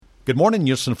Good morning,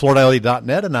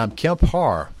 NielsenFloorDaily.net, and I'm Kemp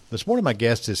Harr. This morning my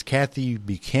guest is Kathy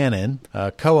Buchanan,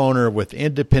 co-owner with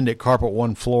Independent Carpet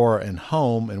One Floor and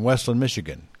Home in Westland,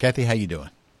 Michigan. Kathy, how you doing?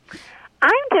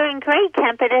 I'm doing great,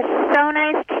 Kemp. It is so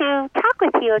nice to talk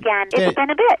with you again. It's been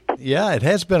a bit. Yeah, it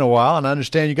has been a while, and I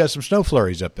understand you got some snow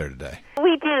flurries up there today.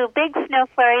 We do. Big snow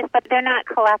flurries, but they're not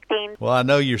collecting. Well, I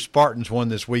know your Spartans won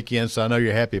this weekend, so I know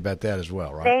you're happy about that as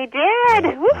well, right? They did.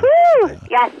 Yeah. Woohoo!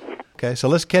 Yeah. Yes. Okay, so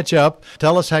let's catch up.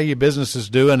 Tell us how your business is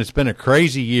doing. It's been a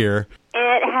crazy year.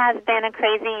 It has been a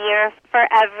crazy year for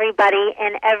everybody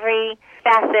in every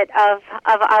facet of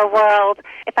our world.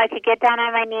 If I could get down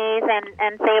on my knees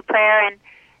and say a prayer and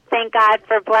thank God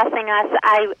for blessing us,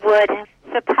 I would.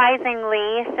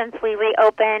 Surprisingly, since we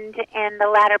reopened in the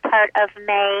latter part of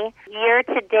May, year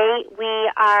to date,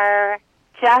 we are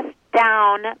just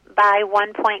down by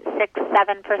 1.67%.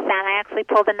 I actually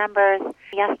pulled the numbers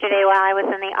yesterday while I was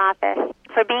in the office.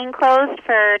 For being closed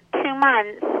for 2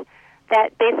 months,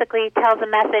 that basically tells a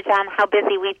message on how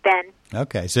busy we've been.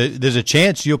 Okay, so there's a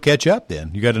chance you'll catch up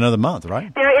then. You got another month,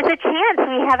 right? There is a chance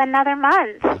we have another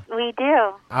month. We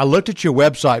do. I looked at your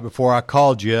website before I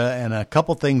called you, and a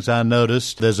couple things I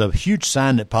noticed. There's a huge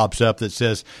sign that pops up that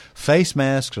says face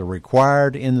masks are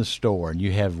required in the store, and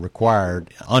you have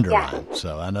required underlined. Yeah.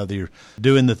 So I know that you're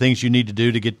doing the things you need to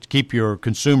do to keep your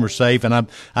consumers safe, and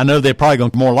I know they're probably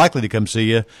going to be more likely to come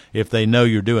see you if they know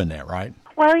you're doing that, right?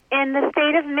 Well, in the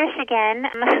state of Michigan,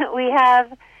 we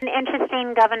have an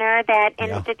interesting governor that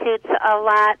institutes a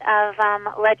lot of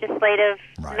legislative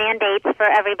mandates for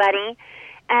everybody.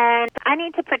 And I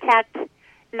need to protect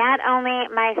not only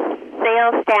my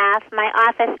sales staff, my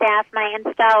office staff, my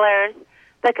installers,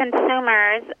 the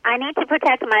consumers. I need to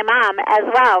protect my mom as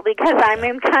well because I'm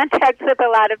in contact with a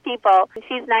lot of people.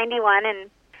 She's 91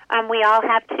 and we all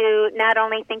have to not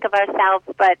only think of ourselves,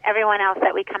 but everyone else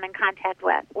that we come in contact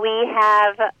with. We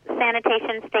have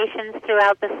sanitation stations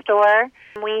throughout the store.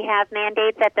 We have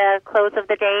mandates at the close of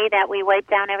the day that we wipe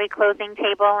down every closing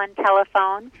table and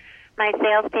telephone. My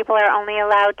salespeople are only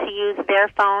allowed to use their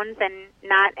phones and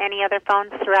not any other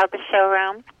phones throughout the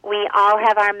showroom. We all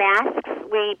have our masks.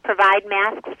 We provide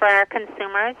masks for our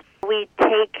consumers. We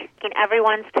take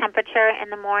everyone's temperature in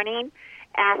the morning,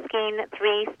 asking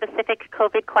 3 specific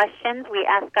COVID questions. We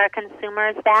ask our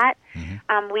consumers that.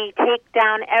 Mm-hmm. We take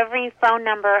down every phone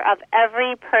number of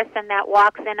every person that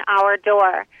walks in our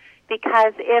door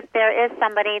because if there is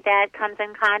somebody that comes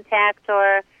in contact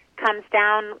or comes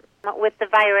down with the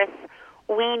virus,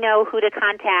 we know who to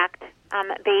contact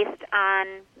based on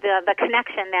the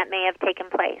connection that may have taken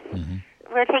place. Mm-hmm.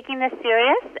 We're taking this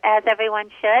serious, as everyone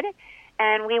should.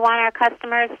 And we want our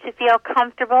customers to feel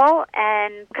comfortable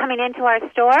and coming into our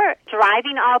store,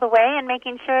 driving all the way, and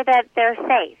making sure that they're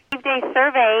safe. We did a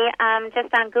survey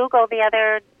just on Google the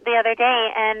other day,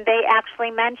 and they actually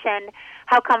mentioned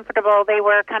how comfortable they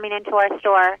were coming into our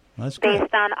store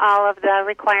based on all of the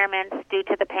requirements due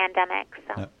to the pandemic.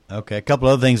 So. Okay, a couple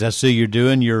other things I see you're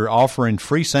doing. You're offering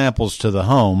free samples to the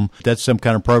home. That's some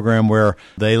kind of program where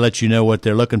they let you know what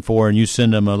they're looking for, and you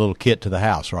send them a little kit to the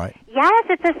house, right? Yes,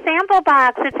 it's a sample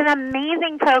box. It's an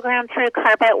amazing program through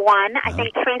Carpet One. I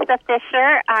think Teresa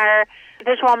Fisher, our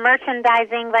visual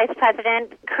merchandising vice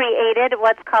president, created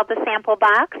what's called the sample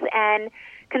box, and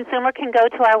consumer can go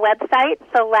to our website,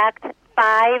 select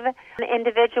 5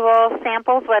 individual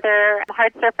samples, whether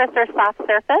hard surface or soft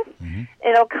surface. Mm-hmm.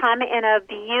 It'll come in a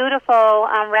beautiful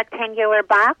rectangular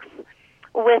box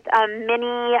with a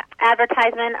mini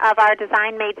advertisement of our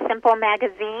Design Made Simple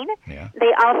magazine. Yeah.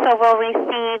 They also will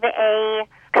receive a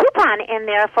coupon in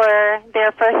there for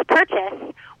their first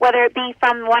purchase, whether it be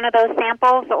from one of those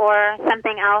samples or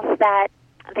something else that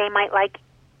they might like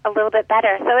a little bit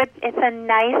better. So it's a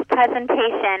nice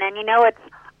presentation, and it's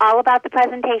all about the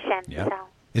presentation. Yeah. So.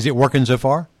 Is it working so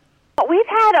far? We've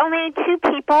had only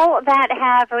 2 people that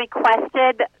have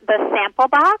requested the sample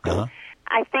box. Uh-huh.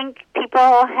 I think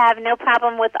people have no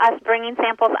problem with us bringing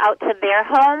samples out to their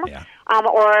home,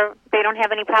 or they don't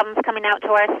have any problems coming out to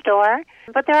our store.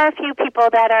 But there are a few people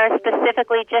that are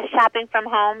specifically just shopping from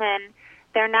home, and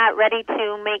they're not ready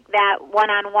to make that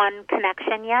one-on-one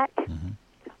connection yet. Mm-hmm.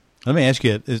 Let me ask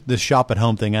you this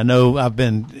shop-at-home thing. I know I've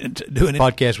been doing a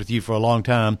podcast with you for a long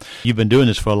time. You've been doing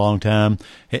this for a long time.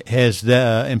 Has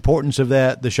the importance of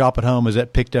the shop-at-home, has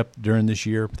that picked up during this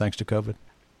year thanks to COVID?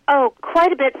 Oh,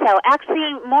 quite a bit so.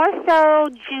 Actually, more so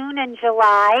June and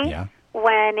July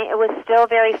when it was still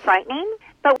very frightening.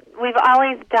 But we've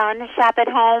always done shop at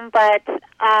home, but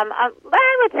I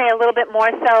would say a little bit more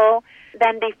so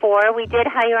than before. We did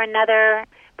hire another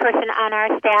person on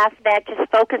our staff that just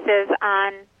focuses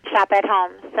on shop at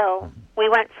home. So we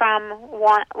went from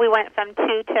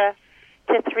 2 to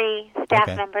to 3 staff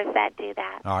members that do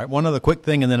that. All right. One other quick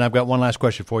thing, and then I've got one last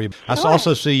question for you. Sure. I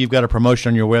also see you've got a promotion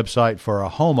on your website for a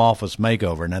home office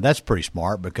makeover. Now, that's pretty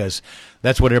smart because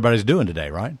that's what everybody's doing today,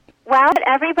 right? Well,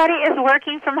 everybody is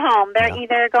working from home. They're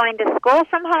either going to school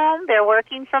from home, they're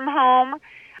working from home.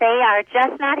 They are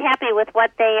just not happy with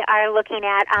what they are looking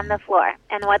at on the floor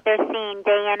and what they're seeing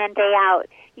day in and day out.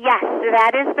 Yes,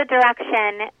 that is the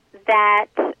direction that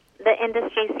the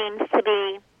industry seems to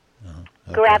be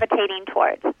gravitating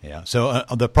towards. Yeah. So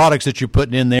the products that you're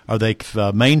putting in there, are they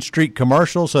Main Street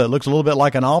commercial, so it looks a little bit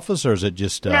like an office, or is it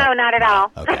just... No, not at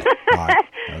all. Okay. All right.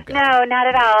 Okay. No, not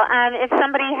at all. If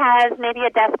somebody has maybe a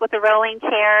desk with a rolling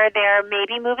chair, they're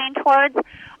maybe moving towards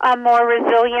a more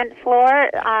resilient floor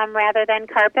rather than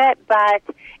carpet, but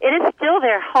it is still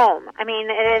their home. I mean,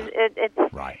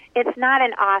 it's not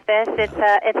an office.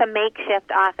 It's a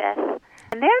makeshift office.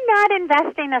 And they're not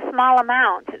investing a small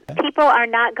amount. People are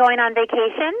not going on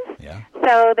vacations,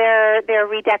 so they're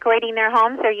redecorating their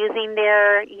homes. They're using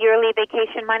their yearly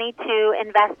vacation money to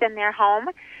invest in their home.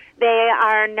 They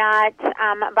are not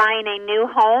buying a new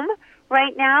home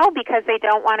right now because they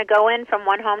don't want to go in from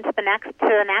one home to the next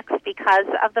because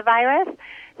of the virus.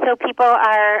 So people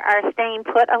are staying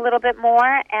put a little bit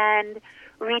more and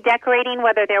redecorating,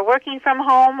 whether they're working from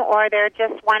home or they're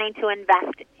just wanting to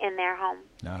invest in their home.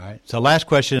 All right. So last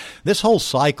question. This whole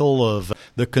cycle of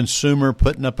the consumer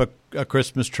putting up a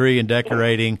Christmas tree and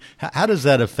decorating, how does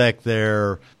that affect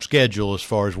their schedule as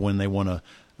far as when they want to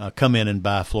come in and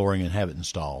buy flooring and have it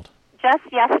installed? Just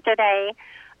yesterday,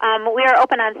 we are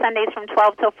open on Sundays from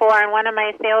 12 till 4, and one of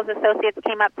my sales associates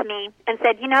came up to me and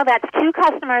said, that's 2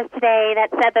 customers today that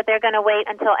said that they're going to wait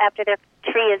until after their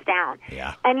tree is down.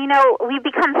 Yeah. And, we've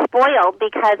become spoiled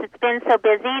because it's been so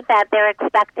busy that they're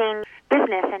expecting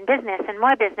business and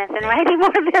more business and writing more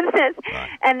business. Right.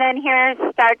 And then here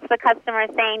starts the customer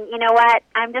saying, you know what,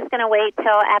 I'm just going to wait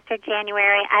till after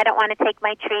January. I don't want to take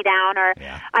my tree down, or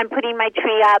I'm putting my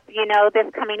tree up, this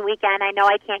coming weekend. I know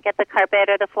I can't get the carpet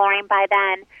or the flooring by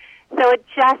then. So it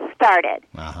just started,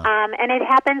 and it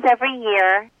happens every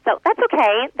year. So that's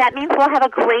okay. That means we'll have a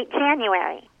great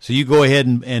January. So you go ahead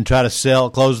and try to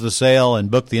close the sale and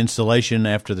book the installation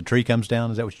after the tree comes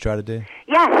down? Is that what you try to do?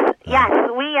 Yes.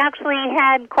 We actually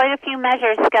had quite a few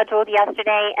measures scheduled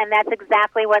yesterday, and that's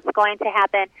exactly what's going to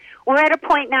happen. We're at a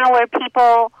point now where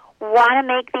people want to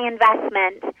make the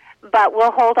investment, but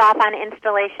we'll hold off on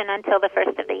installation until the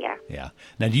first of the year. Yeah.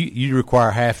 Now, do you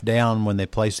require half down when they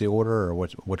place the order, or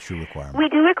what's your requirement? We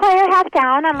do require half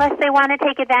down unless they want to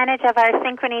take advantage of our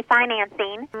Synchrony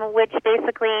financing, which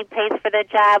basically pays for the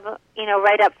job,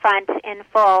 right up front in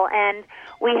full. And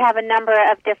we have a number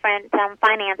of different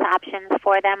finance options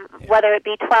for them, whether it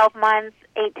be 12 months,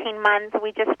 18 months.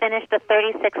 We just finished a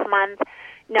 36-month,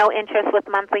 no interest with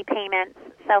monthly payments.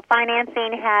 So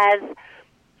financing has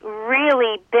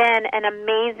really been an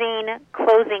amazing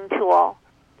closing tool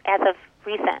as of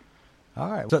recent. All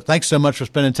right. So thanks so much for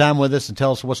spending time with us and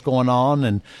tell us what's going on.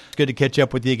 And it's good to catch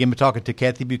up with you again. We're talking to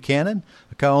Kathy Buchanan,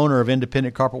 the co-owner of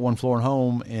Independent Carpet One Floor and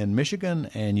Home in Michigan.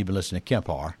 And you've been listening to Kemp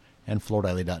Harr and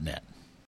FloorDaily.net.